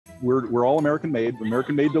we're all American made.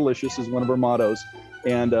 American made delicious is one of our mottos.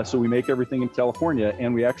 And so we make everything in California,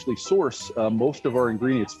 and we actually source most of our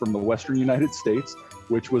ingredients from the Western United States,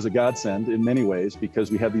 which was a godsend in many ways because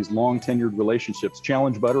we have these long tenured relationships.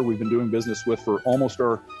 Challenge Butter, we've been doing business with for almost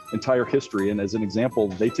our entire history. And as an example,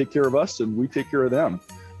 they take care of us and we take care of them.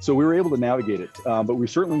 So we were able to navigate it, but we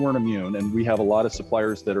certainly weren't immune. And we have a lot of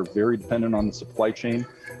suppliers that are very dependent on the supply chain.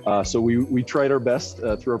 So we tried our best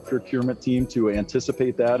through our procurement team to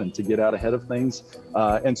anticipate that and to get out ahead of things.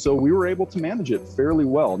 And so we were able to manage it fairly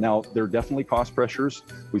well. Now, there are definitely cost pressures.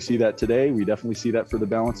 We see that today. We definitely see that for the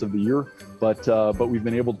balance of the year. But we've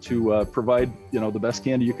been able to provide, the best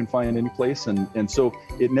candy you can find any place. And so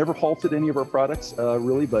it never halted any of our products,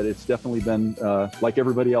 really, but it's definitely been, like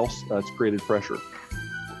everybody else, it's created pressure.